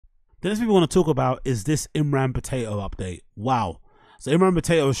The next thing we want to talk about is this Imran Potato update. Wow. So Imran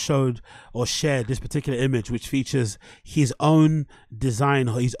Potato showed or shared this particular image, which features his own design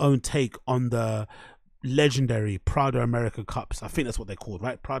or his own take on the legendary Prada America Cups. I think that's what they're called,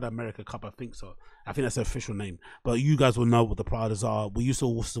 right? Prada America Cup, I think so. I think that's the official name. But you guys will know what the Pradas are. We used to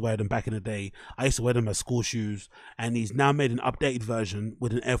also wear them back in the day. I used to wear them as school shoes. And he's now made an updated version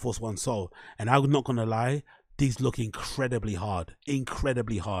with an Air Force One sole. And I'm not going to lie, these look incredibly hard.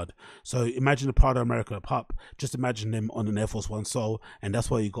 So imagine the Prada America Cup, just imagine them on an Air Force One sole, and that's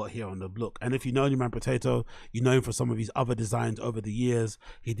what you got here on the look. And if you know Imran Potato, you know him for some of his other designs over the years.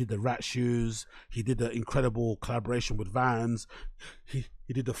 He did the rat shoes, he did the incredible collaboration with Vans, he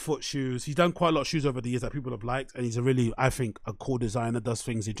did the foot shoes. He's done quite a lot of shoes over the years that people have liked, and he's a really, I think, a cool designer, does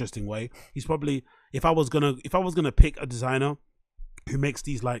things in an interesting way. He's probably, if I was gonna pick a designer who makes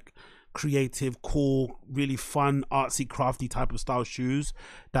these like creative, cool, really fun, artsy, crafty type of style shoes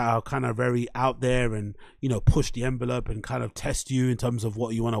that are kind of very out there and, you know, push the envelope and kind of test you in terms of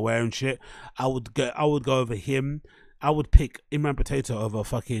what you want to wear and shit, I would go over him. I would pick Imran Potato over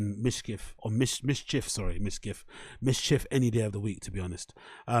fucking Mischief any day of the week, to be honest.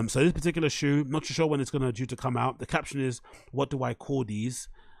 So this particular shoe, not too sure when it's due to come out. The caption is, "What do I call these?"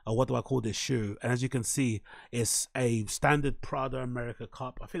 Or what do I call this shoe? And as you can see, it's a standard Prada America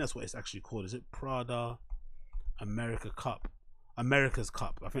Cup. I think that's what it's actually called. Is it Prada America Cup? America's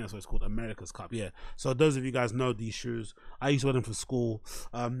Cup. I think that's what it's called. America's Cup. Yeah. So those of you guys know these shoes. I used to wear them for school.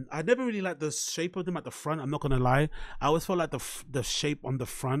 I never really liked the shape of them at the front. I'm not gonna lie. I always felt like the shape on the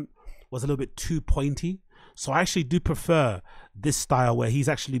front was a little bit too pointy. So I actually do prefer this style where he's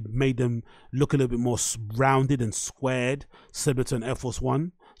actually made them look a little bit more rounded and squared, similar to an Air Force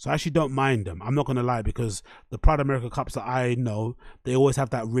One. So I actually don't mind them. I'm not going to lie, because the Prada America Cups that I know, they always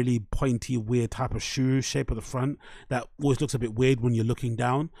have that really pointy, weird type of shoe shape of the front that always looks a bit weird when you're looking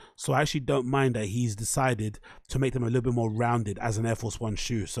down. So I actually don't mind that he's decided to make them a little bit more rounded as an Air Force One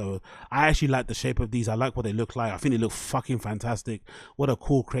shoe. So I actually like the shape of these. I like what they look like. I think they look fucking fantastic. What a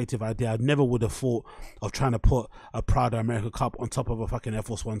cool creative idea. I never would have thought of trying to put a Prada America Cup on top of a fucking Air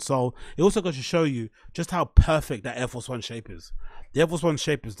Force One sole. It also goes to show you just how perfect that Air Force One shape is. The Air Force One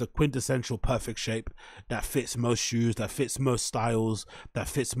shape is the quintessential perfect shape that fits most shoes, that fits most styles, that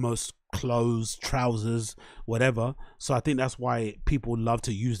fits most clothes, trousers, whatever. So I think that's why people love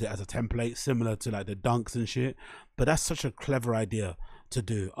to use it as a template, similar to like the Dunks and shit. But that's such a clever idea to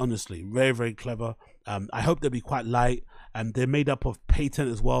do, honestly. Very, very clever. I hope they'll be quite light. They're made up of patent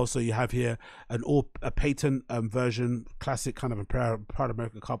as well. So you have here a patent version, classic kind of a Prada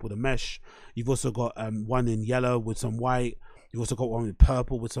America Cup with a mesh. You've also got one in yellow with some white. You've also got one with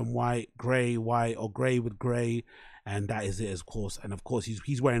purple with some white, white, or grey with grey, and that is it, of course. And of course,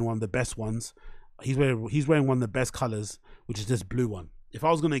 he's wearing one of the best ones. He's wearing one of the best colors, which is this blue one. If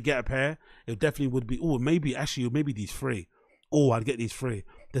I was gonna get a pair, it definitely would be. Oh, maybe these three. Oh, I'd get these three.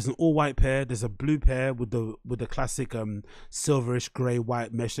 There's an all white pair. There's a blue pair with the classic silverish grey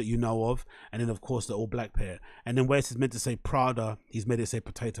white mesh that you know of, and then of course the all black pair. And then where it's meant to say Prada, he's made it say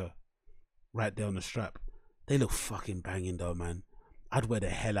potato, right there on the strap. They look fucking banging though, man. I'd wear the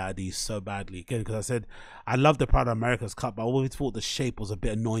hell out of these so badly. Again, because I said I love the Prada America's Cup, but I always thought the shape was a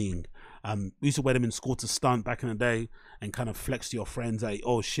bit annoying. We used to wear them in school to stunt back in the day and kind of flex to your friends like,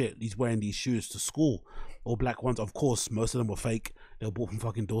 oh shit, he's wearing these shoes to school. All black ones. Of course, most of them were fake. They were bought from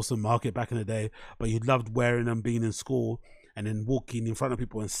fucking Dawson Market back in the day. But you loved wearing them, being in school, and then walking in front of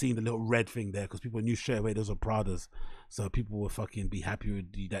people and seeing the little red thing there, because people knew straight away those were Pradas. So people would fucking be happy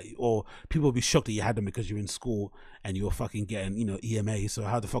with that, or people would be shocked that you had them because you're in school and you were fucking getting, you know, EMA. So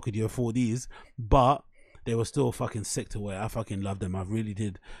how the fuck could you afford these? But they were still fucking sick to wear. I fucking loved them. I really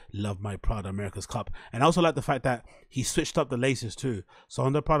did love my Prada America's Cup. And I also like the fact that he switched up the laces too. So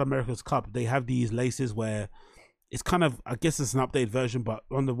on the Prada America's Cup, they have these laces where it's kind of, I guess it's an updated version, but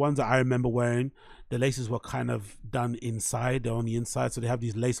on the ones that I remember wearing, the laces were kind of done inside. They're on the inside, so they have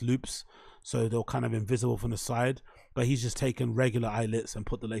these lace loops, so they're kind of invisible from the side. But he's just taken regular eyelets and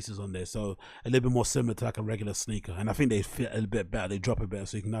put the laces on there, so a little bit more similar to like a regular sneaker. And I think they fit a little bit better, they drop a bit,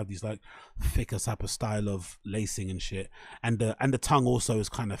 so you can have these like thicker type of style of lacing and shit. And the tongue also is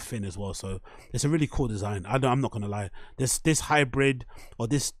kind of thin as well, so it's a really cool design. I'm not gonna lie, this hybrid, or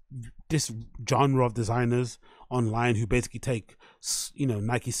this genre of designers online who basically take, you know,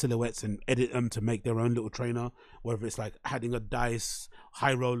 Nike silhouettes and edit them to make their own little trainer, whether it's like adding a dice,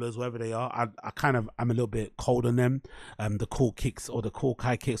 high rollers, wherever they are. I'm a little bit cold on them. The cool kicks or the cool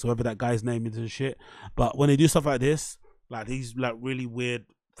kai kicks, whatever that guy's name is and shit. But when they do stuff like this, like these like really weird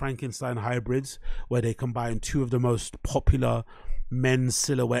Frankenstein hybrids where they combine two of the most popular men's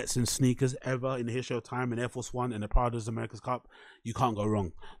silhouettes and sneakers ever in the history of time, in Air Force One and the Prada's America's Cup. You can't go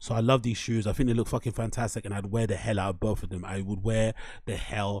wrong. So I love these shoes. I think they look fucking fantastic, and I'd wear the hell out of both of them. I would wear the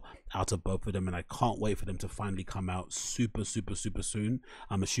hell out of both of them, and I can't wait for them to finally come out super soon,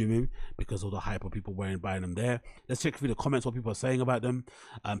 I'm assuming, because of the hype of people buying them there. Let's check through the comments what people are saying about them.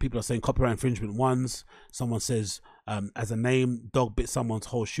 People are saying copyright infringement ones. Someone says as a name, dog bit someone's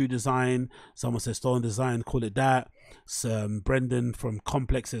whole shoe design. Someone says stolen design, call it that. Brendan from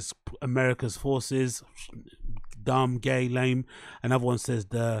Complex says America's Forces, dumb, gay, lame. Another one says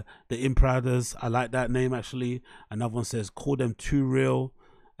the Impradas. I like that name actually. Another one says call them too real.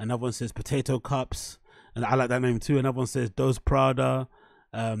 Another one says potato cups, and I like that name too. Another one says those Prada.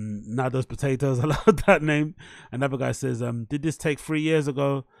 Now those potatoes. I love that name. Another guy says did this take 3 years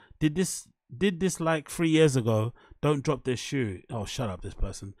ago? Did this like 3 years ago? Don't drop this shoe. Oh, shut up, this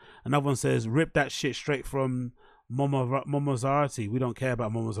person. Another one says rip that shit straight from Momo Zarati. We don't care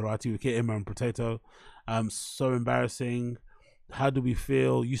about Momo Zarati. We care Imran and Potato. So embarrassing. How do we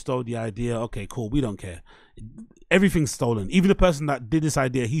feel? You stole the idea. Okay, cool. We don't care. Everything's stolen. Even the person that did this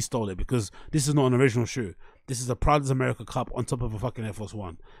idea, he stole it, because this is not an original shoe. This is a Prada's America Cup on top of a fucking Air Force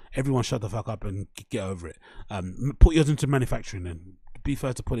One. Everyone shut the fuck up and get over it. Put yours into manufacturing then. Be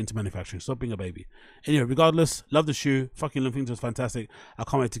fair to put into manufacturing. Stop being a baby. Anyway, regardless, love the shoe. Fucking think it was fantastic. I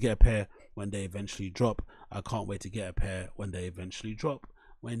can't wait to get a pair when they eventually drop. I can't wait to get a pair when they eventually drop.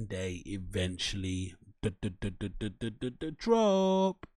 When they eventually drop.